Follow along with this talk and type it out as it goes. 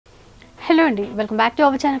Hello Andy, welcome back to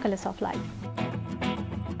our channel Colors of Life.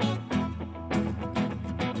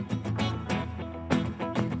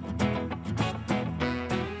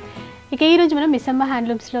 ఇక ఈ రోజు మనం మిస్సమ్మ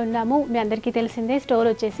హ్యాండ్లూమ్స్ లో ఉన్నాము. మీ అందరికీ తెలిసిందే స్టోర్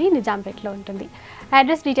వచ్చేసి నిజాంపేట్ లో ఉంటుంది.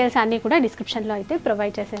 అడ్రస్ డీటెయిల్స్ అన్నీ కూడా డిస్క్రిప్షన్ లో అయితే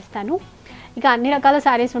ప్రొవైడ్ చేసేస్తాను. ఇక అన్ని రకాల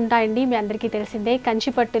సారీస్ ఉంటాయండి. మీ అందరికీ తెలిసిందే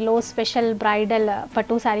కంచి పట్టులో స్పెషల్ బ్రైడల్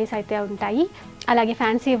పట్టు సారీస్ అయితే ఉంటాయి. అలాగే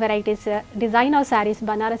fancy varieties, designer saris,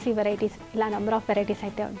 Banarasi varieties, ఇలా నెంబర్ ఆఫ్ వెరైటీస్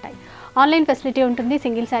అయితే ఉంటాయి. ఆన్లైన్ ఫెసిలిటీ ఉంటుంది.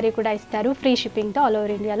 సింగిల్ సారీ కూడా ఇస్తారు. ఫ్రీ షిప్పింగ్తో ఆల్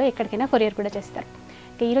ఓవర్ ఇండియాలో ఎక్కడికైనా కొరియర్ కూడా చేస్తారు.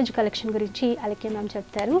 ఇక ఈరోజు కలెక్షన్ గురించి అలాగే మ్యామ్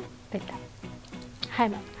చెప్తారు. పెద్ద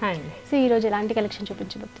హాయ్ మ్యామ్. హాయ్. సో ఈరోజు ఎలాంటి కలెక్షన్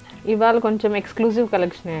చూపించబోతున్నారు? ఇవాళ కొంచెం ఎక్స్క్లూజివ్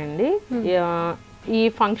కలెక్షన్ అండి. ఈ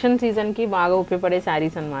ఫంక్షన్ సీజన్కి బాగా ఉపయోగపడే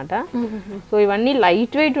శారీస్ అనమాట. సో ఇవన్నీ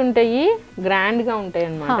లైట్ వెయిట్ ఉంటాయి, గ్రాండ్గా ఉంటాయి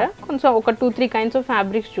అనమాట. కొంచెం ఒక 2-3 కైండ్స్ ఆఫ్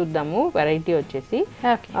ఫ్యాబ్రిక్స్ చూద్దాము. వెరైటీ వచ్చేసి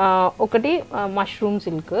ఒకటి మష్రూమ్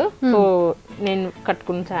సిల్క్. సో నేను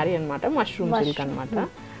కట్టుకున్న శారీ అనమాట, మష్రూమ్ సిల్క్ అనమాట.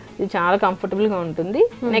 ఇది చాలా కంఫర్టబుల్గా ఉంటుంది.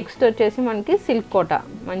 నెక్స్ట్ వచ్చేసి మనకి సిల్క్ కోటా,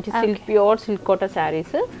 మంచి silk, pure silk quota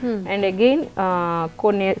saris. And again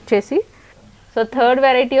కొన్ని వచ్చేసి సో థర్డ్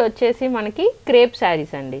వెరైటీ వచ్చేసి మనకి క్రేప్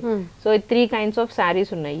శారీస్ అండి. సో 3 కైండ్స్ ఆఫ్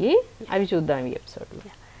శారీస్ ఉన్నాయి, అవి చూద్దాం ఈ ఎపిసోడ్లో.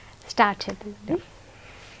 స్టార్ట్ చేద్దాం.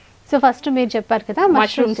 సో ఫస్ట్ మీరు చెప్పారు కదా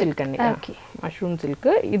మష్రూమ్ సిల్క్ అండి. మష్రూమ్ సిల్క్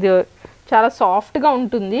ఇది చాలా సాఫ్ట్ గా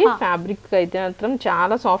ఉంటుంది. ఫ్యాబ్రిక్ అయితే మాత్రం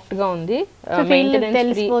చాలా సాఫ్ట్ గా ఉంది.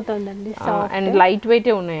 అండ్ లైట్ వెయిట్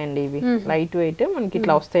ఉన్నాయండి ఇవి. లైట్ వెయిట్ మనకి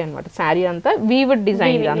ఇట్లా వస్తాయి అనమాట. శారీ అంతా వీవ్డ్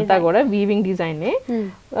డిజైన్, అంతా కూడా వీవింగ్ డిజైన్.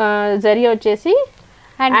 జరీ వచ్చేసి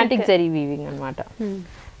యాంటిక్ జరీ వీవింగ్ అనమాట.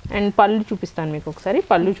 అండ్ పళ్ళు చూపిస్తాను మీకు ఒకసారి.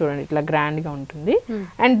 పళ్ళు చూడండి, ఇట్లా గ్రాండ్ గా ఉంటుంది.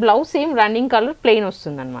 And blouse same running colour plain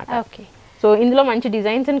వస్తుంది అనమాట. సో ఇందులో మంచి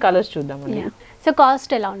డిజైన్స్ అండ్ కలర్స్ చూద్దామండి. సో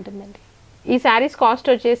కాస్ట్ ఎలా ఉంటుందండి? ఈ శారీస్ కాస్ట్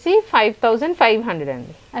వచ్చేసి 5500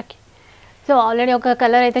 అండి. ఓకే. సో ఆల్రెడీ ఒక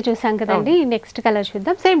కలర్ అయితే చూసాం కదండి. నెక్స్ట్ కలర్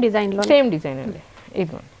చూద్దాం. సేమ్ డిజైన్ లో, సేమ్ డిజైన్ అండి.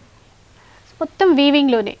 ఇది మొత్తం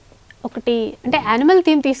వీవింగ్ లోనే ఒకటి, అంటే యానిమల్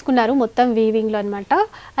థీమ్ తీసుకున్నారు మొత్తం వీవింగ్ లో అన్నమాట.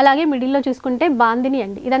 అలాగే మిడిల్ లో చూసుకుంటే బాందిని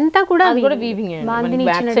అండి. ఇదంతా కూడా వీవింగ్. బాందిని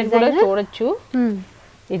చూడొచ్చు.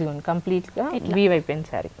 ఇదిగోండి కంప్లీట్ గా వీవ్ అయిపోయింది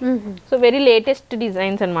sari. So very latest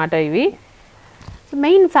designs అన్నమాట ఇవి.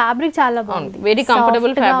 మెయిన్ ఫ్యాబ్రిక్ చాలా బాగుంది, వెరీ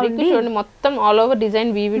కంఫర్టబుల్ ఫ్యాబ్రిక్. చూడండి మొత్తం all over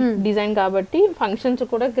design weave design కాబట్టి ఫంక్షన్స్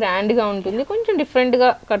కూడా గ్రాండ్ గా ఉంటుంది. కొంచెం డిఫరెంట్ గా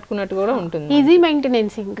కట్టుకున్నట్టు కూడా ఉంటుంది. Easy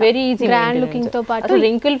maintenance, very easy grand looking తో పాటు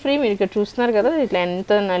రింకిల్ ఫ్రీ. మీరు ఇక్కడ చూస్తున్నారు కదా, ఇట్లా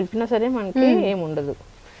ఎంత నలిపినా సరే మనకి ఏముండదు.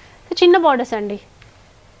 చిన్న బార్డర్స్ అండి.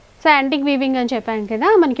 సో యాంటిక్ వీవింగ్ అని చెప్పాను కదా,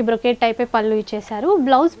 మనకి బ్రొకెట్ టైప్ పళ్ళు ఇచ్చేసారు.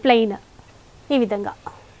 బ్లౌజ్ ప్లెయిన్ ఈ విధంగా.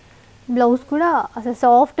 బ్లౌజ్ కూడా అసలు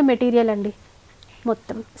సాఫ్ట్ మెటీరియల్ అండి.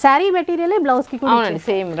 మొత్తం శారీ మెటీరియలే బ్లౌజ్ కి కూడా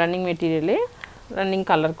సేమ్ రన్నింగ్ మెటీరియలే, రన్నింగ్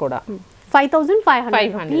కలర్ కూడా.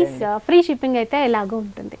 5500 ఫ్రీ షిప్పింగ్ అయితే ఎలాగో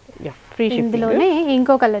ఉంటుంది. Free shipping. ఇందులోనే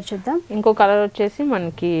ఇంకో కలర్ చూద్దాం. ఇంకో కలర్ వచ్చేసి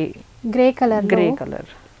మనకి grey colour. Grey colour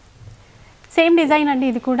same design అండి.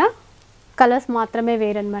 ఇది కూడా కలర్స్ మాత్రమే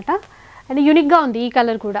వేరనమాట. అండ్ యూనిక్గా ఉంది ఈ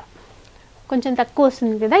కలర్ కూడా. కొంచెం తక్కువ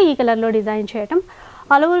వస్తుంది కదా ఈ కలర్లో డిజైన్ చేయటం.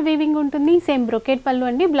 ఆల్ ఓవర్ వీవింగ్ ఉంటుంది. సేమ్ బ్రొకెట్ పళ్ళు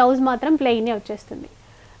అండి. బ్లౌజ్ మాత్రం ప్లెయినే వచ్చేస్తుంది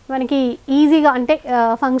మనకి. ఈజీగా అంటే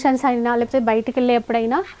ఫంక్షన్స్ అయినా లేకపోతే బయటికి వెళ్ళే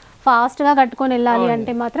ఎప్పుడైనా ఫాస్ట్గా కట్టుకొని వెళ్ళాలి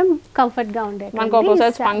అంటే మాత్రం కంఫర్ట్గా ఉండేది. మనకు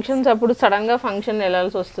ఒక్కోసారి ఫంక్షన్స్ అప్పుడు సడన్ గా ఫంక్షన్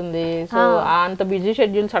వెళ్ళాల్సి వస్తుంది. సో అంత బిజీ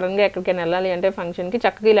షెడ్యూల్ సడన్ గా ఎక్కడికైనా వెళ్ళాలి అంటే ఫంక్షన్ కి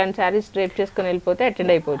చక్కగా ఇలాంటి శారీస్ స్ట్రేప్ చేసుకుని వెళ్ళిపోతే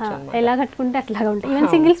అటెండ్ అయిపోవచ్చు. ఎలా కట్టుకుంటే అట్లాగా ఉంటుంది.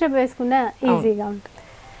 ఈవెన్ సింగిల్ స్ట్రెప్ వేసుకున్నా ఈజీగా ఉంటుంది.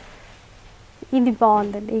 ఇది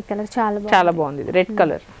బాగుందండి. ఈ కలర్ చాలా బాగుంది. Red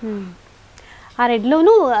colour. ఆ రెడ్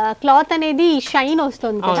లోను క్లాత్ అనేది షైన్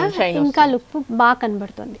వస్తుంది కదా, ఇంకా లుక్ బాగా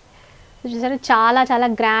కనబడుతుంది. చూసారా, చాలా చాలా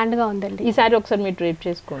గ్రాండ్ గా ఉందండి. ఈ సారీ ఒకసారి మీరు డ్రేప్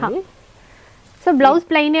చేసుకోండి. సో బ్లౌజ్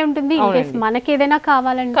ప్లెయిన్ ఉంటుంది. మనకి ఏదైనా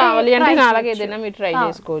కావాలి అంటే అలాగే ఏదైనా మీరు ట్రై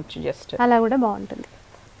చేసుకోవచ్చు. జస్ట్ అలా కూడా బాగుంటుంది,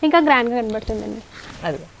 ఇంకా గ్రాండ్ గా కనబడుతుందండి.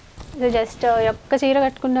 సో జస్ట్ ఒక్క చీర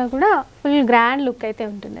కట్టుకున్నా కూడా ఫుల్ గ్రాండ్ లుక్ అయితే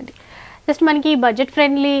ఉంటుందండి. జస్ట్ మనకి బడ్జెట్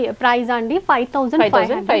ఫ్రెండ్లీ ప్రైస్ అండి,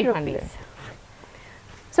 5500.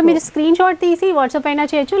 సో మీరు స్క్రీన్ షాట్ తీసి వాట్సాప్ అయినా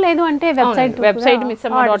చేయొచ్చు, లేదు అంటే వెబ్సైట్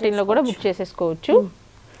MISSAMMA.in లో కూడా బుక్ చేసేసుకోవచ్చు.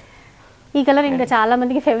 ఈ కలర్ ఇంకా చాలా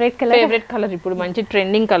మందికి ఫేవరెట్ కలర్. ఇప్పుడు మంచి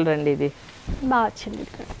ట్రెండింగ్ కలర్ అండి. ఇది బాగా వచ్చింది.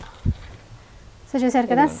 సో చూసారు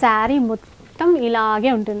కదా, శారీ మొత్తం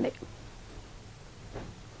ఇలాగే ఉంటుంది.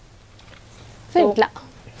 సో ఇట్లా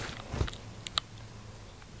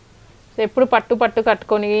ఎప్పుడు పట్టు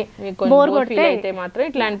కట్టుకొని బోర్ ఫీల్ అయితే మాత్రం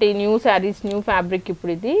ఇట్లాంటి న్యూ శారీస్, న్యూ ఫ్యాబ్రిక్.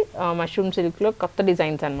 ఇప్పుడు ఇది మష్రూమ్ సిల్క్ లో కొత్త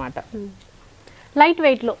డిజైన్స్ అన్నమాట. లైట్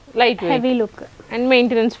వెయిట్ లో, heavy look and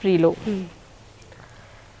maintenance free లో.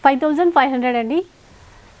 5500 అండి.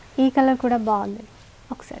 ఈ కలర్ కూడా బాగుంది.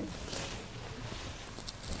 ఒకసారి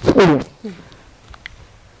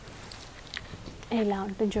ఎలా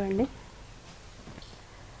ఉంటుంది చూడండి.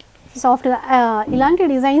 సాఫ్ట్గా ఇలాంటి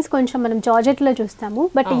డిజైన్స్ కొంచెం మనం జార్జెట్లో చూస్తాము,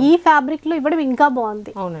 బట్ ఈ ఫ్యాబ్రిక్లో ఇవ్వడం ఇంకా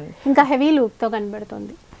బాగుంది. అవునండి, ఇంకా హెవీ లుక్తో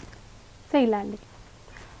కనబడుతుంది. సో ఇలా అండి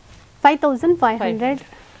 5500.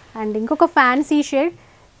 అండ్ ఇంకొక ఫ్యాన్సీ షేడ్,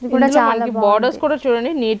 ఇది కూడా చాలా బార్డర్స్ కూడా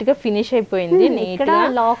చూడండి నీట్ గా ఫినిష్ అయిపోయింది. నీట్ గా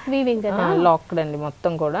లాక్ వీవింగ్ కదా, లాక్డ్ అండి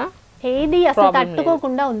మొత్తం కూడా, ఏది అసలు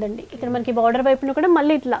తట్టుకోకుండా ఉందండి. ఇక్కడ మనకి బార్డర్ వైపున కూడా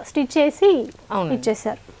మళ్ళీ ఇట్లా స్టిచ్ చేసి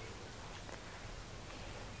ఇచ్చేసారు.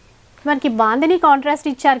 మనకి బాందిని కాంట్రాస్ట్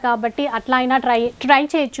ఇచ్చారు కాబట్టి అట్లా అయినా ట్రై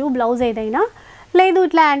చేయొచ్చు బ్లౌజ్ ఏదైనా, లేదు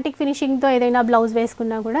ఇట్లా యాంటిక్ ఫినిషింగ్తో ఏదైనా బ్లౌజ్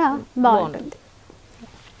వేసుకున్నా కూడా బాగుంటుంది.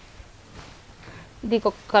 ఇది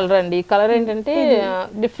ఒక కలర్ అండి. కలర్ ఏంటంటే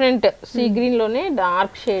డిఫరెంట్ సీ గ్రీన్ లోనే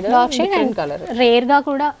డార్క్ షేడ్ కలర్, రేర్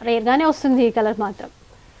గానే వస్తుంది ఈ కలర్ మాత్రం.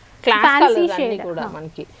 ఫ్యాన్సీ షేడ్ కూడా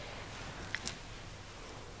మనకి.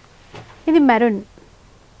 ఇది మెరూన్,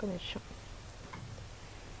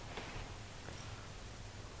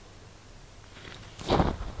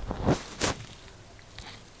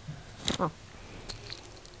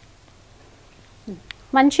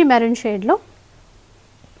 మంచి మెరూన్ షేడ్ లో.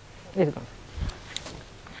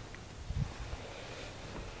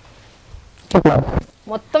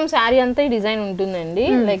 మొత్తం శారీ అంతా ఈ డిజైన్ ఉంటుందండి.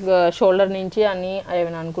 లైక్ షోల్డర్ నుంచి అని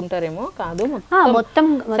ఏమైనా అనుకుంటారేమో, కాదు మొత్తం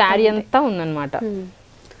శారీ అంతా ఉందన్నమాట.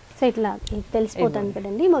 సో ఇట్లా తెలిసిపోతుంది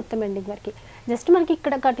కదండి మొత్తం ఎండింగ్ వరకు. జస్ట్ మనకి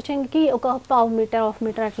ఇక్కడ కట్టు చెంగుకి ఒక ½ మీటర్ హాఫ్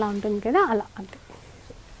మీటర్ అట్లా ఉంటుంది కదా, అలా అంతే.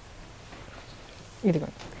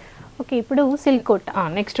 ఇదిగోండి. ఓకే, ఇప్పుడు సిల్క్ కోట.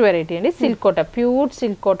 నెక్స్ట్ వెరైటీ అండి సిల్క్ కోట, ప్యూర్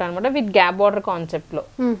సిల్క్ కోట అనమాట, విత్ గ్యాప్ బార్డర్ కాన్సెప్ట్ లో.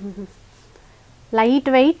 లైట్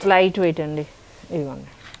వెయిట్ అండి. ఇదిగోండి,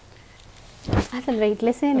 అసలు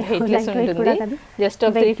వెయిట్లెస్ ఉంటుంది. జస్ట్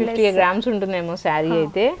 350 గ్రామ్స్ ఉంటుందేమో శారీ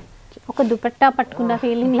అయితే. ఒక దుపట్టా పట్టుకున్న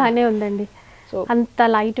ఫీలింగ్ లానే ఉందండి. సో అంత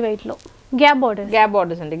లైట్ వెయిట్ లో గ్యాప్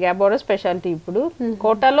బార్డర్స్ అండి. గ్యాప్ బార్డర్ స్పెషాలిటీ ఇప్పుడు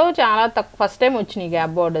కోటాలో చాలా తక్కువ, ఫస్ట్ టైం వచ్చినాయి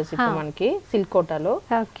గ్యాప్ బార్డర్స్ ఇప్పుడు మనకి సిల్క్ కోటాలో.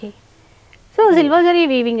 Okay, so silver zari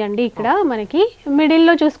weaving అండి. ఇక్కడ మనకి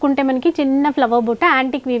మిడిల్లో చూసుకుంటే మనకి చిన్న ఫ్లవర్ బుట్ట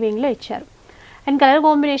యాంటిక్ వీవింగ్ లో ఇచ్చారు. అండ్ కలర్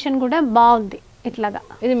కాంబినేషన్ కూడా బాగుంది ఇట్లాగా.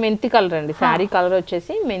 ఇది మెంతి కలర్ అండి. శారీ కలర్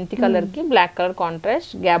వచ్చేసి మెంతి కలర్ కి black colour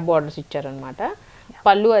contrast gap borders ఇచ్చారనమాట.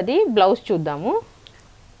 పళ్ళు అది. బ్లౌజ్ చూద్దాము.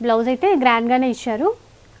 బ్లౌజ్ అయితే గ్రాండ్ గానే ఇచ్చారు.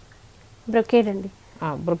 బ్రొకేడ్ అండి,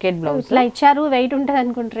 బ్రొకేడ్ బ్లౌజ్ ఇట్లా ఇచ్చారు. వెయిట్ ఉంటుంది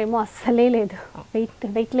అనుకుంటారేమో, అస్సలే లేదు.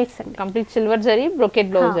 వెయిట్లెస్ అండి. Complete silver zari brocade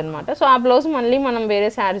blouse అన్నమాట. సో ఆ బ్లౌజ్ మళ్ళీ మనం వేరే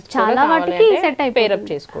శారీస్ చాలా వాటికి సెట్ అయిపోయి పేర్ అప్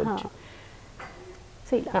చేసుకోవచ్చు.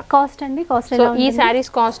 సో ఇలా కాస్ట్ అండి. కాస్ట్ ఈ శారీస్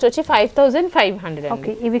కాస్ట్ వచ్చి 5500 అండి.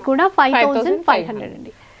 ఓకే, ఇవి కూడా 5500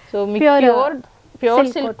 అండి. సో ప్యూర్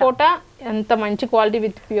సిల్క్ కోట, ఎంత మంచి quality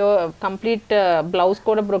with pure complete blouse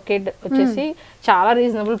కూడా బ్రొకేడ్ వచ్చేసి చాలా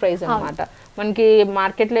రీజనబుల్ ప్రైస్ అన్నమాట. మనకి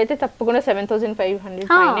మార్కెట్ లో అయితే తప్పకుండా 7500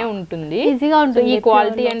 పైనే ఉంటుంది. ఈ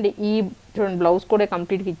క్వాలిటీ అండ్ ఈ చూడండి బ్లౌజ్ కూడా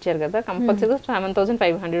కంప్లీట్ గా ఇచ్చారు కదా, కంపల్సరీగా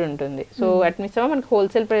 7500 ఉంటుంది. సో అట్ మిస్సమ్మ మనకి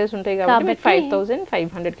హోల్సేల్ ప్రైస్ ఉంటాయి కాబట్టి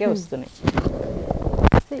 5500 కే వస్తున్నాయి.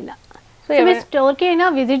 సో స్టోర్ కి అయినా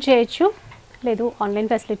విజిట్ చేయొచ్చు, లేదు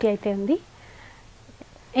ఆన్లైన్ ఫెసిలిటీ అయితే ఉంది.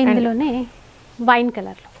 ఇందులోనే వైన్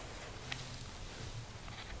కలర్ లో.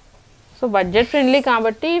 సో బడ్జెట్ ఫ్రెండ్లీ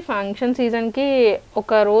కాబట్టి ఫంక్షన్ సీజన్ కి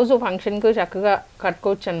ఒక రోజు ఫంక్షన్ కి చక్కగా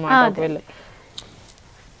కట్టుకోవచ్చు అన్నమాట.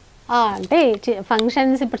 అంటే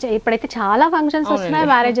ఫంక్షన్స్ ఇప్పుడైతే చాలా ఫంక్షన్స్ వస్తున్నాయి,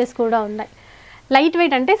 మ్యారేజెస్ కూడా ఉన్నాయి. లైట్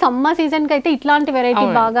వెయిట్ అంటే సమ్మర్ సీజన్ కి అయితే ఇట్లాంటి వెరైటీ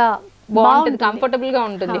బాగా బాగుంటుంది, కంఫర్టబుల్ గా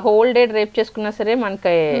ఉంటుంది. హోల్ డే డ్రేప్ చేసుకున్నా సరే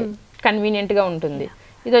మనకి కన్వీనియంట్ గా ఉంటుంది.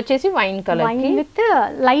 ఇది వచ్చేసి wine colour with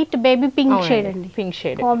light baby pink shade అండి. పింక్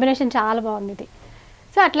షేడ్ కాంబినేషన్ చాలా బాగుంది ఇది.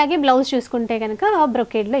 సో అట్లాగే బ్లౌజ్ చూసుకుంటే కనుక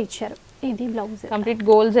బ్రొకేడ్ లో ఇచ్చారు. ఇది blouse complete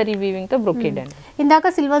gold zari weaving తో బ్రొకేడ్ అండి. ఇందాక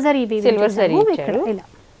సిల్వర్ జరీ వీవింగ్ ఇక్కడ ఇలా.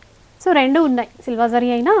 సో రెండు ఉన్నాయి, సిల్వర్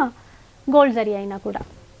జరీ అయినా గోల్డ్ జరీ అయినా కూడా.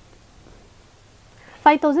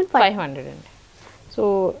 5500 అండి. సో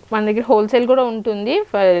మన దగ్గర హోల్సేల్ కూడా ఉంటుంది.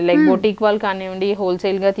 లైక్ బొటీక్ వాళ్ళు కానివ్వండి,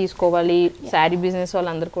 హోల్సేల్ గా తీసుకోవాలి, శారీ బిజినెస్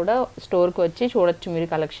వాళ్ళందరూ కూడా స్టోర్ కి వచ్చి చూడొచ్చు మీరు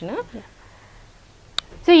కలెక్షన్.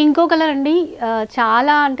 సో ఇంకో కలర్ అండి,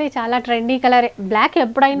 చాలా అంటే చాలా ట్రెండీ కలర్. బ్లాక్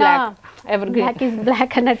ఎప్పుడైనా బ్లాక్ ఇస్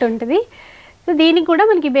బ్లాక్ అన్నట్టు ఉంటుంది. సో దీనికి కూడా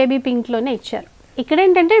మనకి బేబీ పింక్ లోనే ఇచ్చారు. ఇక్కడ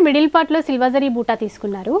ఏంటంటే మిడిల్ పార్ట్ లో సిల్వర్ జరీ బూటా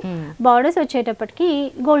తీసుకున్నారు, బార్డర్స్ వచ్చేటప్పటికి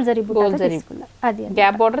గోల్డ్ జరీ బూటా తీసుకున్నారు. అది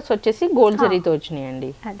గ్యాప్ బార్డర్స్ వచ్చేసి గోల్డ్ జరీతో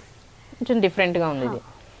వచ్చినాయండి. అది కొంచెం డిఫరెంట్ గా ఉంది ఇది.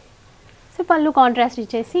 సో పళ్ళు కాంట్రాస్ట్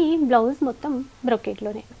ఇచ్చేసి బ్లౌజ్ మొత్తం బ్రొకేట్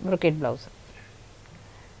లోనే, బ్రొకేట్ బ్లౌజ్.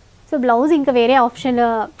 సో బ్లౌజ్ ఇంకా వేరే ఆప్షన్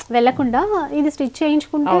వెళ్ళకుండా ఇది స్టిచ్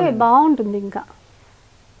చేయించుకుంటే బాగుంటుంది. ఇంకా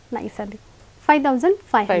నైస్ అది.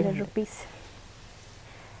 5500 రూపీస్.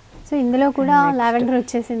 సో ఇందులో కూడా లావెండర్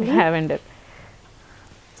వచ్చేసింది. లావెండర్.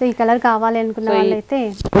 సో ఈ కలర్ కావాలి అనుకున్న వాళ్ళైతే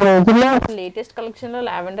లేటెస్ట్ కలెక్షన్ లో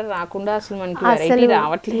లావెండర్ రాకుండా అసలు మనకి వెరైటీ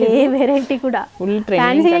రావట్లేదు. ఏ వెరైటీ కూడా,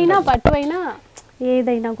 ఫ్యాన్సీ అయినా పట్టు అయినా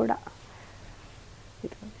ఏదైనా కూడా.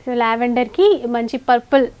 సో లావెండర్కి మంచి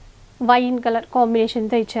పర్పుల్ వైన్ కలర్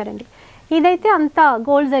కాంబినేషన్తో ఇచ్చారండి. ఇదైతే అంతా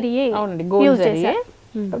గోల్డ్ జరీయే. అవునండి, గోల్డ్ జరీయే,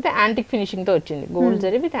 కాకపోతే యాంటిక్ ఫినిషింగ్తో వచ్చింది. Gold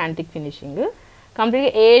zari with antique finishing.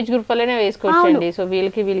 కంప్లీట్గా ఏజ్ గ్రూప్ వల్లనే వేసుకోవచ్చండి. సో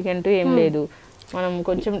వీళ్ళకి అంటూ ఏం లేదు. మనం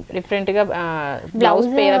కొంచెం డిఫరెంట్గా బ్లౌజ్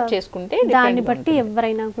పేర్ అప్ చేసుకుంటే దాన్ని బట్టి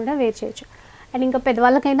ఎవరైనా కూడా వేర్ చేయొచ్చు. అండ్ ఇంకా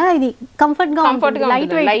పెద్దవాళ్ళకైనా ఇది కంఫర్ట్గా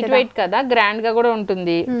లైట్ వెయిట్ కదా, గ్రాండ్ గా కూడా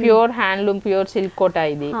ఉంటుంది. Pure handloom, pure silk quota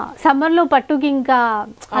ఇది. సమ్మర్ లో పట్టుకి ఇంకా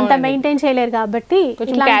అంత మెయింటైన్ చేయలేరు కాబట్టి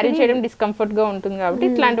కొంచెం క్యారీ చేయడం డిస్కంఫర్ట్ గా ఉంటుంది కాబట్టి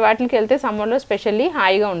ఇట్లాంటి వాటికి వెళ్తే సమ్మర్ లో స్పెషల్లీ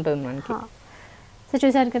హాయిగా ఉంటుంది మనకి. సో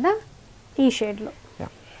చూసారు కదా ఈ షేడ్ లో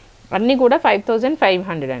అన్ని కూడా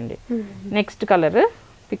 5500 అండి. నెక్స్ట్ కలర్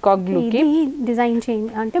పికాక్ బ్లూ కి డిజైన్ చేంజ్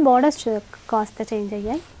అంటే బార్డర్స్ కాస్త చేంజ్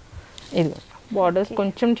అయ్యాయి. ఇది బార్డర్స్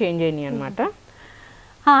కొంచెం చేంజ్ అయినాయి అన్నమాట.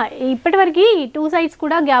 ఇప్పటి వరకు 2 సైడ్స్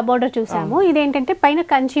కూడా గ్యాప్ బార్డర్ చూసాము. ఇదేంటంటే పైన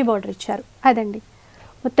కంచి బార్డర్ ఇచ్చారు. అదండి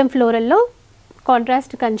మొత్తం ఫ్లోరల్లో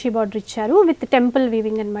కాంట్రాస్ట్ కంచి బార్డర్ ఇచ్చారు విత్ టెంపుల్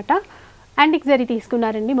వీవింగ్ అనమాట. యాంటిక్ జరీ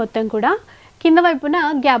తీసుకున్నారండి మొత్తం కూడా. కింద వైపున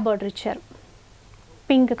గ్యాప్ బార్డర్ ఇచ్చారు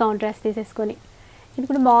పింక్ కాంట్రాస్ట్ తీసేసుకొని. ఇది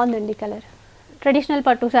కూడా బాగుందండి కలర్. ట్రెడిషనల్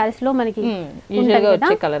పట్టు శారీస్లో మనకి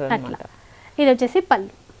అట్లా. ఇది వచ్చేసి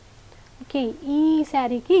పళ్ళు. ఓకే, ఈ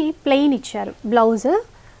శారీకి ప్లెయిన్ ఇచ్చారు బ్లౌజ్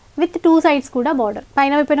విత్ 2 సైడ్స్ కూడా బార్డర్.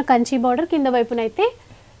 పైన వైపున కంచి బార్డర్, కింద వైపున అయితే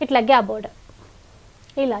ఇట్లా గ్యాప్ బార్డర్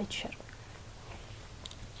ఇలా ఇచ్చారు.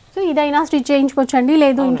 సో ఇదైనా స్టిచ్ చేయించుకోవచ్చు అండి,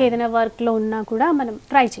 లేదు ఇంకేదైనా వర్క్లో ఉన్నా కూడా మనం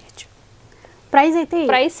ట్రై చేయొచ్చు. ప్రైస్ అయితే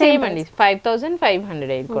ప్రైస్ సేమ్ అండి,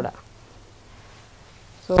 5500 ఇది కూడా.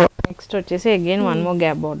 సో నెక్స్ట్ వచ్చేసి again one more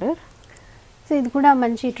gap border. So ఇది కూడా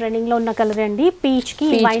మంచి ట్రెండింగ్లో ఉన్న కలర్ అండి, పీచ్కి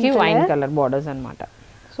వైన్ కలర్ బార్డర్స్ అనమాట.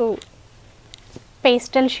 సో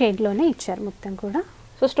పేస్టల్ షేడ్లోనే ఇచ్చారు మొత్తం కూడా.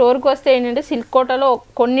 సో స్టోర్కి వస్తే ఏంటంటే సిల్క్ కోటాలో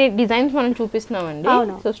కొన్ని డిజైన్స్ మనం చూపిస్తున్నామండి.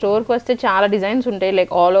 సో స్టోర్కి వస్తే చాలా డిజైన్స్ ఉంటాయి,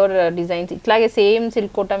 లైక్ ఆల్ ఓవర్ డిజైన్స్. ఇట్లాగే సేమ్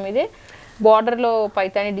సిల్క్ కోటా మీదే బార్డర్లో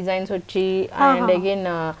పైతాని డిజైన్స్ వచ్చి and again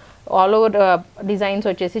all over designs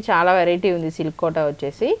వచ్చేసి చాలా వెరైటీ ఉంది సిల్క్ కోటా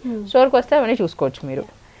వచ్చేసి. స్టోర్కి వస్తే అవన్నీ చూసుకోవచ్చు మీరు.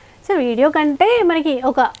 సో వీడియో కంటే మనకి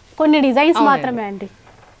కొన్ని డిజైన్స్ మాత్రమే అండి,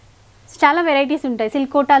 చాలా వెరైటీస్ ఉంటాయి.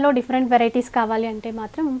 సిల్క్ కోటాలో డిఫరెంట్ వెరైటీస్ కావాలి అంటే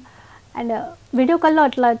మాత్రం అండ్ వీడియో కాల్లో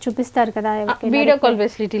అట్లా చూపిస్తారు కదా. వీడియో కాల్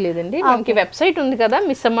ఫెసిలిటీ లేదండి, మనకి వెబ్సైట్ ఉంది కదా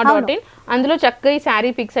missamma.in, అందులో చక్కగా ఈ శారీ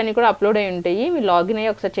పిక్స్ అన్ని కూడా అప్లోడ్ అయి ఉంటాయి. మీరు లాగిన్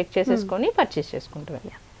అయ్యి ఒకసారి చెక్ చేసేసుకొని పర్చేస్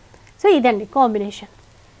చేసుకుంటారు. సో ఇదండి కాంబినేషన్.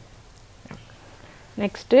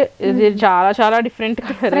 నెక్స్ట్ ఇది చాలా చాలా డిఫరెంట్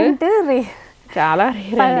కలర్, చాలా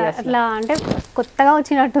అట్లా అంటే కొత్తగా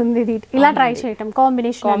వచ్చినట్టుంది ఇది. ఇలా ట్రై చేయటం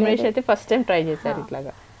కాంబినేషన్ అయితే ఫస్ట్ టైం ట్రై చేశారు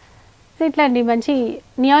ఇట్లాగా. సో ఇట్లా అండి మంచి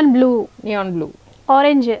నియాన్ బ్లూ,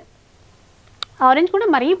 ఆరెంజ్ కూడా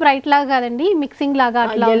మరీ బ్రైట్ లాగా కాదండి, మిక్సింగ్ లాగా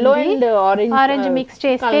అట్లా ఆరెంజ్ మిక్స్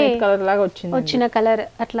చేస్తే వచ్చిన కలర్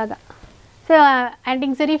అట్లాగా. సో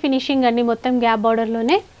యాంటిక్ జరీ ఫినిషింగ్ అండి మొత్తం గ్యాప్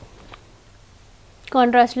బార్డర్లోనే.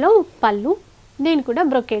 కాంట్రాస్ట్లో పళ్ళు, దీన్ని కూడా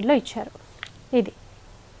బ్రొకేడ్లో ఇచ్చారు. ఇది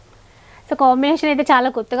సో కాంబినేషన్ అయితే చాలా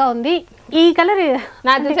కొత్తగా ఉంది. ఈ కలర్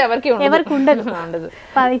ఎవరికి ఉండదు,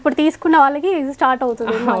 ఇప్పుడు తీసుకున్న వాళ్ళకి స్టార్ట్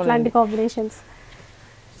అవుతుంది అట్లాంటి combinations.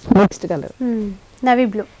 Next colour navy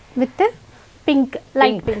blue with pink,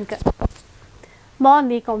 light pink.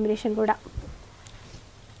 బాగుంది ఈ కాంబినేషన్ కూడా.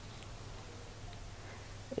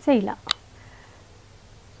 సో ఇలా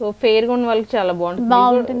సో ఫేర్గా ఉన్న వాళ్ళకి చాలా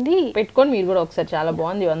బాగుంటుంది, పెట్టుకొని మీరు కూడా ఒకసారి. చాలా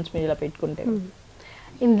బాగుంది వన్స్ మీరు ఇలా పెట్టుకుంటే.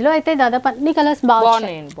 ఇందులో అయితే దాదాపు అన్ని కలర్స్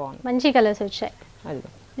బాగున్నాయి, మంచి కలర్స్ వచ్చాయి.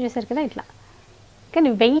 చూసారు కదా ఇట్లా, కానీ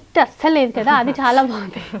వెయిట్ అస్సలు లేదు కదా, అది చాలా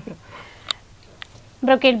బాగుంది.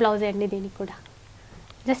 బ్రొకేడ్ బ్లౌజ్ అండి దీనికి కూడా.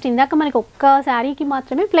 జస్ట్ ఇందాక మనకి ఒక్క శారీకి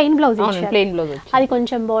మాత్రమే ప్లెయిన్ బ్లౌజ్ ఇచ్చారు, అది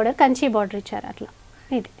కొంచెం బార్డర్ కంచి బార్డర్ ఇచ్చారు అట్లా.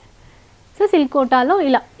 ఇది సో సిల్క్ కోటాలో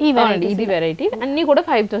ఇలా ఈ వెరైటీ అన్ని కూడా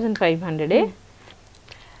 5500.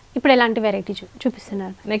 ఇప్పుడు ఎలాంటి వెరైటీ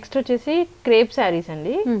చూపిస్తున్నారు? నెక్స్ట్ వచ్చేసి క్రేప్ శారీస్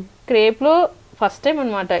అండి. క్రేప్ లో ఫస్ట్ టైం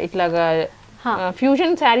అనమాట ఇట్లాగా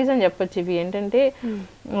ఫ్యూజన్ శారీస్ అని చెప్పొచ్చు. ఇవి ఏంటంటే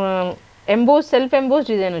సెల్ఫ్ ఎంబోస్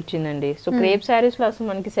డిజైన్ వచ్చిందండి. సో క్రేప్ శారీస్ లో అసలు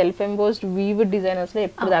మనకి సెల్ఫ్ ఎంబోస్డ్ వీవ్ డిజైన్ అసలు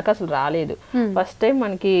ఎప్పుడు దాకా అసలు రాలేదు. ఫస్ట్ టైం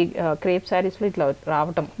మనకి క్రేప్ శారీస్ లో ఇట్లా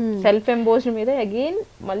రావటం, సెల్ఫ్ ఎంబోస్డ్ మీద అగైన్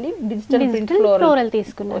మళ్ళీ డిజిటల్ ప్రింట్ ఫ్లోరల్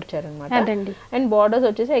వచ్చారనమాట. అండ్ బార్డర్స్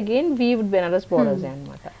వచ్చేసి అగైన్ వీవ్డ్ బెనారస్ బార్డర్స్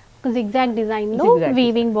అనమాట. జిగ్జాగ్ డిజైన్ లో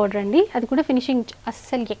వీవింగ్ బార్డర్ అండి. అది కూడా ఫినిషింగ్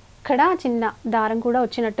అస్సలు ఎక్కడ చిన్న దారం కూడా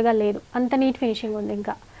వచ్చినట్టుగా లేదు, అంత నీట్ ఫినిషింగ్ ఉంది.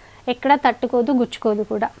 ఇంకా ఎక్కడ తట్టుకోదు, గుచ్చుకోదు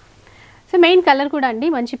కూడా. సో మెయిన్ కలర్ కూడా అండి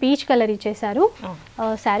మంచి పీచ్ కలర్ ఇచ్చేసారు.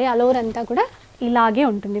 శారీ ఆల్ ఓవర్ అంతా కూడా ఇలాగే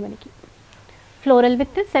ఉంటుంది మనకి. ఫ్లోరల్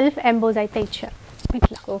విత్ సెల్ఫ్ ఎంబోజ్ అయితే ఇచ్చారు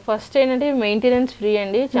ఇట్లా. సో ఫస్ట్ ఏంటంటే మెయింటెనెన్స్ ఫ్రీ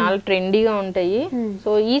అండి, చాలా ట్రెండీగా ఉంటాయి.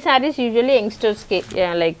 సో ఈ శారీస్ యూజువల్లీ యంగ్స్టర్స్ కి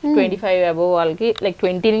లైక్ 25 అబోవ్ వాళ్ళకి, లైక్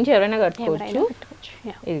 20 నుంచి ఎవరైనా కట్టుకోవచ్చు.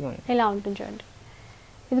 ఇలా ఉంటుంది చూడండి.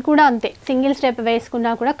 ఇది కూడా అంతే, సింగిల్ స్టెప్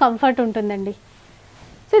వేసుకున్నా కూడా కంఫర్ట్ ఉంటుందండి.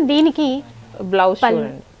 సో దీనికి బ్లౌజ్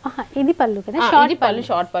చూడండి, ఇది పళ్ళు కదా, షార్ట్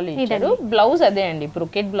పళ్ళు ఇచ్చారు. బ్లౌజ్ అదే అండి,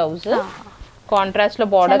 బ్రొకెట్ బ్లౌజ్, కాంట్రాస్ట్ లో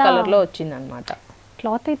బార్డర్ కలర్ లో వచ్చింది అనమాట.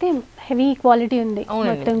 క్లాత్ అయితే హెవీ క్వాలిటీ ఉంది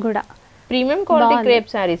మొత్తం కూడా, ప్రీమియం క్వాలిటీ క్రేప్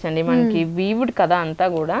సారీస్ అండి, మనకి వీవుడ్ కదా అంతా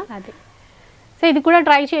కూడా. అదే సో ఇది కూడా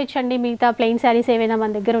ట్రై చేయొచ్చు అండి, మిగతా ప్లెయిన్ సారీస్ ఏవైనా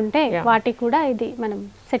మన దగ్గర ఉంటే వాటికి కూడా ఇది మనం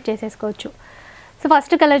సెట్ చేసేసుకోవచ్చు. సో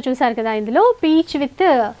ఫస్ట్ కలర్ చూసారు కదా, ఇందులో పీచ్ విత్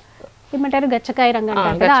ఏమంటారు గచ్చకాయ రంగు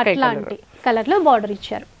అంటారు కదా, అట్లాంటి కలర్ లో బార్డర్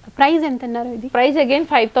ఇచ్చారు. ప్రైస్ ఎంత అన్నారు ఇది? ప్రైస్ అగైన్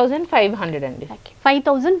 5500 అండి.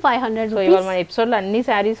 5500. సో ఇవాళ మన ఎపిసోడ్ లో అన్ని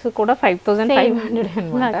సారీస్ కూడా 5500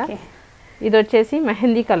 అన్నమాట. ఇది వచ్చేసి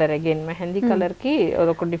mehndi colour, again mehndi colour కి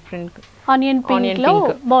ఒక డిఫరెంట్ ఆనియన్ పింక్ లో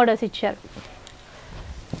బార్డర్స్ ఇచ్చారు.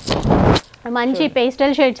 మంచి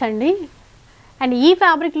పేస్టల్ షేడ్స్ అండి, అండ్ ఈ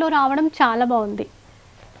ఫ్యాబ్రిక్ లో రావడం చాలా బాగుంది.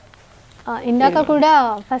 ఇందాక కూడా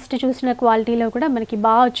ఫస్ట్ చూసిన క్వాలిటీలో కూడా మనకి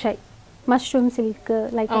బాగా వచ్చాయి, మష్రూమ్ సిల్క్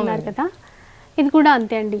లైక్ అన్నారు కదా, ఇది కూడా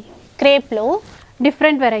అంతే అండి. క్రేప్లో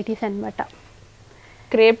డిఫరెంట్ వెరైటీస్ అనమాట.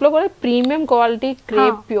 క్రేప్లో కూడా premium quality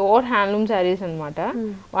crepe pure handloom saris అనమాట.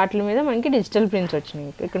 వాటి మీద మనకి డిజిటల్ ప్రింట్స్ వచ్చినాయి.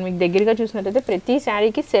 ఇక్కడ మీకు దగ్గరగా చూసినట్టయితే ప్రతి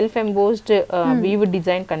శారీకి సెల్ఫ్ ఎంబోస్డ్ వీవ్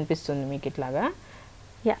డిజైన్ కనిపిస్తుంది మీకు ఇట్లాగా.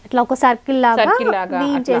 ఇట్లా ఒక సర్కిల్ లాగా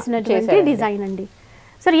వీవ్ చేసినటువంటి డిజైన్ అండి.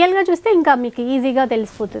 సో రియల్గా చూస్తే ఇంకా మీకు ఈజీగా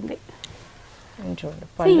తెలిసిపోతుంది.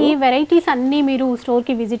 ఈ వెరైటీస్ అన్నీ మీరు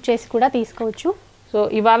స్టోర్కి విజిట్ చేసి కూడా తీసుకోవచ్చు. సో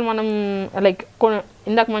ఇవాళ మనం లైక్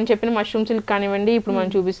ఇందాక మనం చెప్పిన మష్రూమ్ సిల్క్ కానివ్వండి, ఇప్పుడు మనం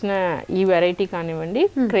చూపిస్తున్న ఈ వెరైటీ కానివ్వండి,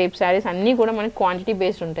 క్రేప్ శారీస్ అన్నీ కూడా మనకి క్వాంటిటీ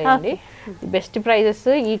బేస్డ్ ఉంటాయండి. Best prices.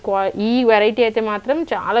 ఈ వెరైటీ అయితే మాత్రం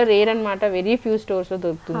చాలా రేర్ అనమాట, వెరీ ఫ్యూ స్టోర్స్లో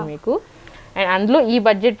దొరుకుతుంది మీకు. అండ్ అందులో ఈ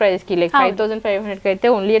బడ్జెట్ ప్రైస్కి లైక్ 5500కి అయితే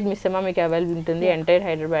ఓన్లీ అట్ మిస్సమ్మ మీకు అవైలబుల్ ఉంటుంది ఎంటైర్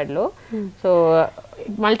హైదరాబాద్లో. సో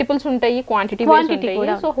మల్టిపుల్స్ ఉంటాయి, క్వాంటిటీ బేస్డ్ ఉంటాయి.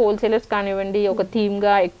 సో హోల్సేలర్స్ కానివ్వండి, ఒక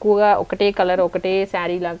థీమ్గా ఎక్కువగా ఒకటే కలర్ ఒకటే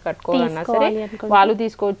శారీ లాగా కట్టుకోవాలన్నా సరే వాళ్ళు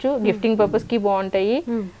తీసుకోవచ్చు. గిఫ్టింగ్ పర్పస్కి బాగుంటాయి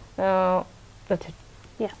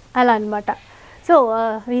అలా అనమాట. సో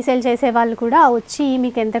రీసేల్ చేసే వాళ్ళు కూడా వచ్చి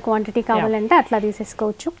మీకు ఎంత క్వాంటిటీ కావాలంటే అట్లా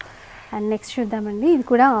తీసేసుకోవచ్చు. అండ్ నెక్స్ట్ చూద్దామండి, ఇది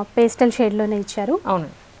కూడా పేస్టల్ షేడ్లోనే ఇచ్చారు. అవును,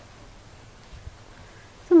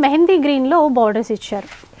 మెహందీ గ్రీన్లో బార్డర్స్ ఇచ్చారు.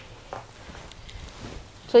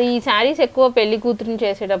 సో ఈ శారీస్ ఎక్కువ పెళ్లి కూతురుని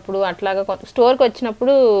చేసేటప్పుడు అట్లాగా స్టోర్కి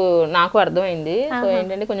వచ్చినప్పుడు నాకు అర్థమైంది. సో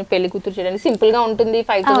ఏంటంటే కొంచెం పెళ్లి కూతురు చేయడానికి సింపుల్గా ఉంటుంది.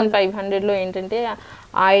 5500లో ఏంటంటే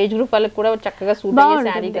ఆ ఏజ్ గ్రూప్ వాళ్ళకి కూడా చక్కగా సూట్ అయ్యే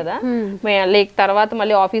శారీ కదా. లైక్ తర్వాత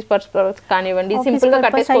మళ్ళీ ఆఫీస్ పర్పస్ కానివ్వండి సింపుల్గా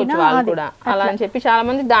కట్టేసుకోవచ్చు వాళ్ళు కూడా. అలా అని చెప్పి చాలా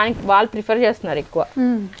మంది దానికి వాళ్ళు ప్రిఫర్ చేస్తున్నారు ఎక్కువ.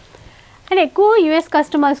 అండ్ ఎక్కువ యుఎస్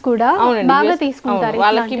కస్టమర్స్ కూడా బాగా తీసుకుంటారు,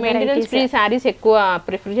 వాళ్ళకి మెయింటెనెన్స్ ఫ్రీ శారీస్ ఎక్కువ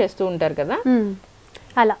ప్రిఫర్ చేస్తూ ఉంటారు కదా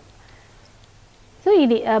అలా. సో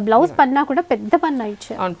ఇది బ్లౌజ్ పన్నా కూడా పెద్ద పన్నా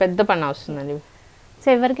ఇచ్చారు. అవును, పెద్ద పన్నా వస్తుందండి. సో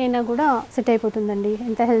ఎవరికైనా కూడా సెట్ అయిపోతుందండి,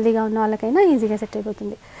 ఎంత హెల్తీగా ఉన్న వాళ్ళకైనా ఈజీగా సెట్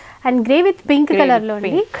అయిపోతుంది. అండ్ గ్రే విత్ పింక్ కలర్లో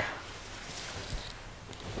అండి,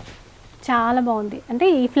 చాలా బాగుంది. అంటే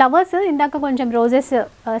ఈ ఫ్లవర్స్ ఇందాక కొంచెం roses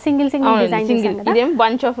single design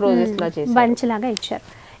bunch of roses లా చేశారు, బంచ్ లాగా ఇచ్చారు.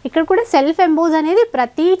 ఇక్కడ కూడా సెల్ఫ్ ఎంబోజ్ అనేది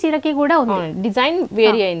ప్రతి చీరకి కూడా ఉంది. డిజైన్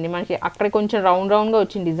వేరీ అయింది మనకి, అక్కడ కొంచెం రౌండ్ గా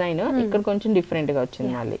వచ్చింది డిజైన్, ఇక్కడ కొంచెం డిఫరెంట్ గా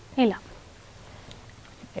వచ్చింది మళ్ళీ ఇలా.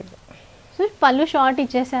 సో పళ్ళు షార్ట్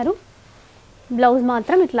ఇచ్చేసారు, బ్లౌజ్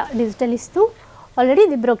మాత్రం ఇట్లా డిజిటల్ ఇస్తూ. ఆల్రెడీ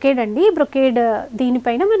ఇది బ్రొకేడ్ అండి, బ్రొకేడ్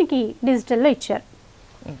దీనిపైన మనకి డిజిటల్లో ఇచ్చారు.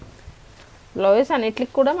 బ్లౌజెస్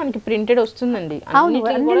అన్నిటికి కూడా మనకి ప్రింటెడ్ వస్తుందండి.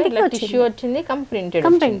 టిష్యూ వచ్చింది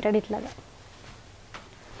ప్రింటెడ్ ఇట్లాగా.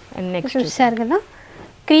 నెక్స్ట్ చూసారు కదా,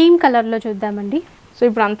 క్రీమ్ కలర్లో చూద్దామండి. సో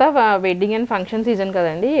ఇప్పుడు అంతా వెడ్డింగ్ అండ్ ఫంక్షన్ సీజన్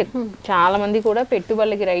కదండి, చాలా మంది కూడా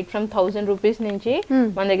పెట్టుబడులకి రైట్ ఫ్రమ్ 1000 రూపీస్ నుంచి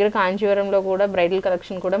మన దగ్గర కాంచీవరంలో కూడా బ్రైడల్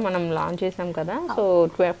కలెక్షన్ కూడా మనం లాంచ్ చేసాం కదా. సో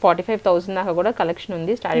 45,000 దాకా కూడా కలెక్షన్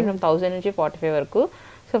ఉంది, స్టార్టింగ్ ఫ్రమ్ 1000 నుంచి 45 వరకు.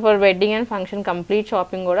 So for wedding and function complete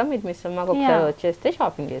shopping కూడా మీరు మిస్సమ్మకి ఒకసారి వచ్చేస్తే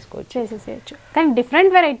షాపింగ్ చేసుకోవచ్చు. కానీ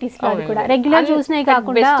డిఫరెంట్ వెరైటీస్ కూడా రెగ్యులర్ చూసినవి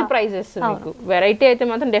కాకుండా బెస్ట్ ప్రైజెస్ మీకు. వెరైటీ అయితే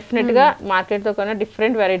మాత్రం డెఫినెట్ గా మార్కెట్ తో కన్నా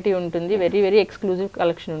డిఫరెంట్ వెరైటీ ఉంటుంది, వెరీ వెరీ ఎక్స్క్లూజివ్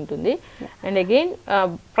కలెక్షన్ ఉంటుంది. అండ్ అగైన్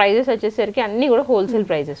ప్రైజెస్ వచ్చేసరికి అన్ని కూడా హోల్సేల్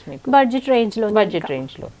ప్రైజెస్ మీకు బడ్జెట్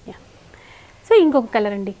రేంజ్ లో. సో ఇంకొక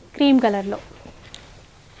కలర్ అండి, క్రీమ్ కలర్ లో.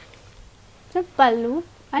 సో పళ్ళు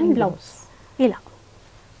అండ్ బ్లౌజ్ ఇలా.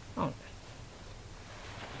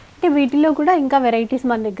 వీటిలో కూడా ఇంకా వెరైటీస్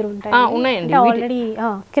మన దగ్గర ఉంటాయి, ఉన్నాయండి. ఆల్రెడీ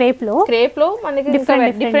క్రేప్ లో మన దగ్గర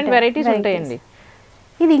డిఫరెంట్ వెరైటీస్ ఉంటాయండి.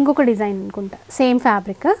 ఇది ఇంకొక డిజైన్ అనుకుంటా, సేమ్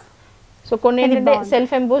ఫ్యాబ్రిక్. సో కొన్ని ఏంటంటే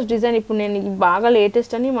సెల్ఫ్ ఎంబోస్ డిజైన్, ఇప్పుడు నేను బాగా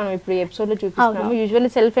లేటెస్ట్ అని మనం ఇప్పుడు ఎపిసోడ్ లో చూపిస్తున్నాము.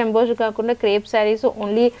 యూజువల్లీ సెల్ఫ్ ఎంబోస్ కాకుండా క్రేప్ శారీస్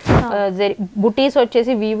ఓన్లీ బుటీస్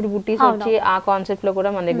వచ్చేసి వీవ్డ్ బుటీస్ వచ్చి ఆ కాన్సెప్ట్ లో కూడా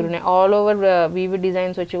మన దగ్గర ఉన్నాయి. ఆల్ ఓవర్ వీవ్డ్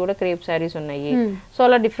డిజైన్స్ వచ్చి కూడా క్రేప్ శారీస్ ఉన్నాయి. సో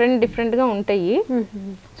అలా డిఫరెంట్ గా ఉంటాయి.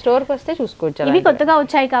 స్టోర్ కి వస్తే చూసుకోవచ్చు. ఇవి కొత్తగా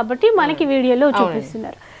వచ్చాయి కాబట్టి మనకి వీడియోలో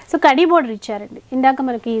చూపిస్తున్నారు. సో కడీ బోర్డర్ ఇచ్చారండి. ఇందాక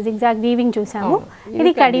మనకి జిగ్జాగ్ వీవింగ్ చూసాము,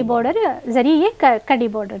 ఇది కడీ బోర్డర్, జరీయే కడీ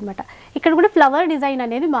బోర్డర్ అనమాట. ఇక్కడ కూడా ఫ్లవర్ డిజైన్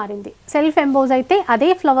అనేది మారింది. సెల్ఫ్ ఎంబోజ్ అయితే అదే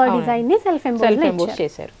ఫ్లవర్ డిజైన్ ని సెల్ఫ్ ఎంబోజ్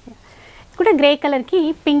చేశారు. కూడా గ్రే కలర్ కి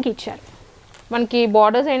పింక్ ఇచ్చారు. మనకి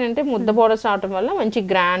బార్డర్స్ ఏంటంటే ముద్ద బార్డర్స్ రావడం వల్ల మంచి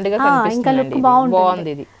గ్రాండ్ గా కనిపిస్తుంది. ఇంకా లుక్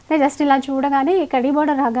బాగుంది. ఇది జస్ట్ ఇలా చూడగానే కడీ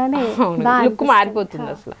బోర్డర్ రాగానే లుక్ మారిపోతుంది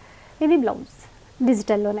అసలు. ఇది బ్లౌజ్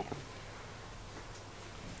డిజిటల్ లోనే.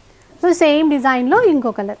 సో సేమ్ డిజైన్ లో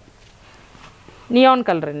ఇంకో కలర్ నియాన్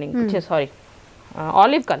కలర్ అండి, sorry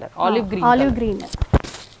olive colour, olive green.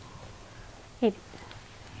 ఇది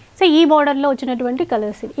సో ఈ బోర్డర్ లో వచ్చినటువంటి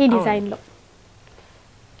కలర్స్ ఈ డిజైన్ లో.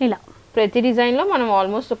 ఇలా ప్రతి డిజైన్ లో మనం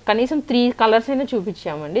ఆల్మోస్ట్ కనీసం 3 కలర్స్ అయినా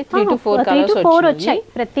చూపించామండి. 3 to 4 కలర్స్ వచ్చాయి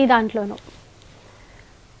ప్రతి దాంట్లోనూ.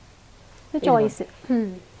 చాయిస్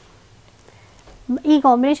ఈ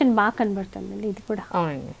కాంబినేషన్ బాగా కనబడుతుంది. ఇది కూడా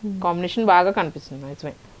అవునండి, కాంబినేషన్ బాగా కనిపిస్తుంది.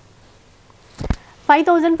 నిజమే.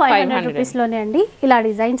 5500 రూపీస్లోనే అండి ఇలా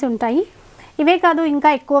డిజైన్స్ ఉంటాయి. ఇవే కాదు, ఇంకా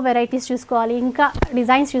ఎక్కువ వెరైటీస్ చూసుకోవాలి, ఇంకా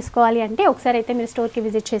డిజైన్స్ చూసుకోవాలి అంటే ఒకసారి అయితే మీరు స్టోర్కి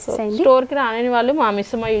విజిట్ చేసేసేయండి. స్టోర్కి రాని వాళ్ళు మా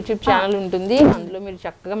మిస్సమ్మ యూట్యూబ్ ఛానల్ ఉంటుంది, అందులో మీరు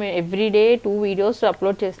చక్కగా మేము ఎవ్రీడే 2 వీడియోస్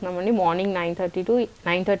అప్లోడ్ చేస్తున్నామండి. Morning 9:30 to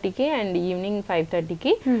 9:30కి and evening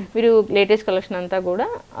 5:30కి. మీరు లేటెస్ట్ కలెక్షన్ అంతా కూడా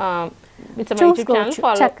మిస్సమ్మ యూట్యూబ్ ఛానల్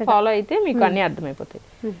ఫాలో అయితే మీకు అన్నీ అర్థమైపోతాయి.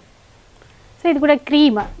 సో ఇది కూడా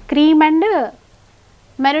క్రీమ్ అండ్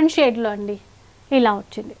మెరూన్ షేడ్లో అండి ఇలా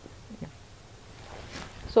వచ్చింది.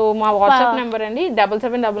 సో మా వాట్సాప్ నెంబర్ అండి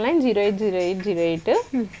 7799080808.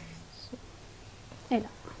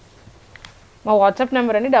 మా వాట్సాప్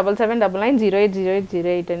నెంబర్ అండి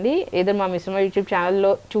 7799080808 అండి. ఏదో మా మిస్సమ్మ యూట్యూబ్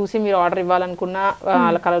ఛానల్లో చూసి మీరు order ఇవ్వాలనుకున్నా,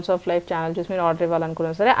 colours of life channel చూసి మీరు ఆర్డర్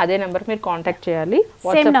ఇవ్వాలనుకున్నా సరే అదే నెంబర్కి మీరు కాంటాక్ట్ చేయాలి.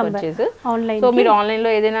 వాట్సాప్ వచ్చేసి సో మీరు ఆన్లైన్లో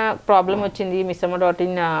ఏదైనా ప్రాబ్లం వచ్చింది,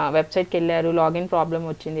 MISSAMMA.in వెబ్సైట్కి వెళ్ళారు, లాగిన్ ప్రాబ్లం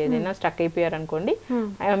వచ్చింది, ఏదైనా స్టక్ అయిపోయారు అనుకోండి,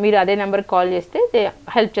 మీరు అదే నెంబర్కి కాల్ చేస్తే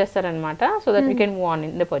హెల్ప్ చేస్తారనమాట. So that you can move on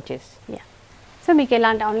in the purchase. So మీకు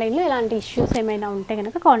ఎలాంటి ఆన్లైన్లో ఎలాంటి ఇష్యూస్ ఏమైనా ఉంటే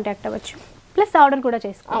కనుక కాంటాక్ట్ అవ్వచ్చు, ప్లస్ ఆర్డర్ కూడా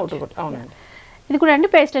చేసుకోవచ్చు. అవునండి. ఇది కూడా అండి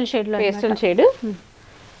పేస్టల్ షేడ్లో, పేస్టల్ షేడ్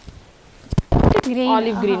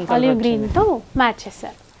ఆలివ్ గ్రీన్ తో మ్యాచ్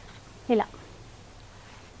చేశారు ఇలా.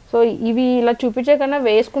 సో ఇవి ఇలా చూపించే కన్నా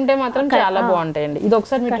వేసుకుంటే మాత్రం చాలా బాగుంటాయండి. ఇది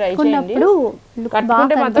ఒకసారి మీరు ట్రై చేయండి,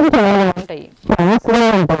 కట్టుకుంటే మాత్రం చాలా బాగుంటాయి.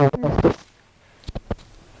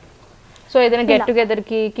 సో ఏదైనా గెట్ టుగెదర్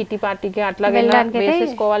కి, కిట్టి పార్టీకి అట్లా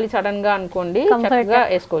వేసేసుకోవాలి సడన్ గా అనుకోండి, చక్కగా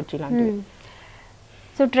వేసుకోవచ్చు ఇలాంటివి.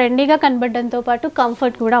 సో ట్రెండీగా కనబడడంతో పాటు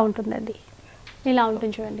కంఫర్ట్ కూడా ఉంటుందండి. ఇలా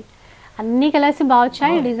ఉంటుంది చూడండి, అన్ని కలర్స్ బాగా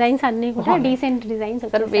వచ్చాయి, డిజైన్స్ అన్ని కూడా decent designs.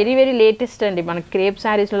 Very very latest అండి మన క్రేప్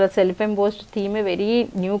సారీస్ లో self embossed theme, very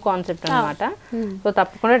new concept అన్నమాట. సో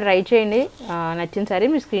తప్పకుండా ట్రై చేయండి, నచ్చిన సారీ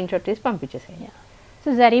మీరు స్క్రీన్ షాట్ తీసి పంపించేసేయండి. సో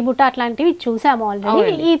జరీ బుట్ట అట్లాంటివి చూసాము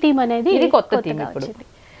ఆల్రెడీ. ఈ థీమ్ అనేది ఇది కొత్త థీమ్ ఇప్పుడు.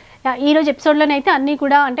 ఈ రోజు ఎపిసోడ్ లోనే అయితే అన్ని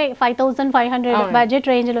కూడా అంటే 5500 బడ్జెట్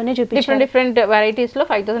రేంజ్ లోనే చూపించాం. డిఫరెంట్ వెరైటీస్ లో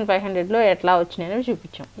 5500 లో ఎట్లా వచ్చినాయో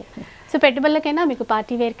చూపించాం. సో పెట్టుబడులకైనా మీకు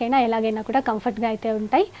పార్టీ వేర్కైనా ఎలాగైనా కూడా కంఫర్ట్గా అయితే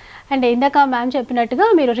ఉంటాయి. అండ్ ఇందాక మ్యామ్ చెప్పినట్టుగా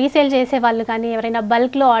మీరు రీసేల్ చేసే వాళ్ళు కానీ ఎవరైనా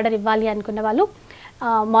బల్క్లో ఆర్డర్ ఇవ్వాలి అనుకున్న వాళ్ళు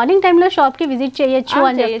మార్నింగ్ టైంలో షాప్కి విజిట్ చేయొచ్చు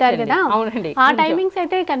అని చెప్తారు కదా. అవునండి, ఆ టైమింగ్స్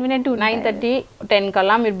అయితే కన్వీనియంట్. 9:30, 10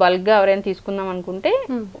 కల్లా మీరు బల్క్గా ఎవరైనా తీసుకుందాం అనుకుంటే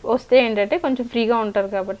వస్తే ఏంటంటే కొంచెం ఫ్రీగా ఉంటారు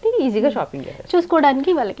కాబట్టి ఈజీగా షాపింగ్ చేస్తారు, చూసుకోవడానికి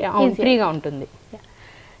వాళ్ళకి ఫ్రీగా ఉంటుంది.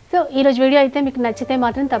 సో ఈరోజు వీడియో అయితే మీకు నచ్చితే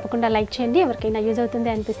మాత్రం తప్పకుండా లైక్ చేయండి, ఎవరికైనా యూజ్ అవుతుంది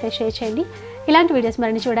అనిపిస్తే షేర్ చేయండి. ఇలాంటి వీడియోస్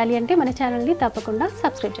మరిన్ని చూడాలి అంటే మన ఛానల్ని తప్పకుండా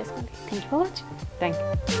సబ్స్క్రైబ్ చేసుకోండి. Thank you for watching. Thank you.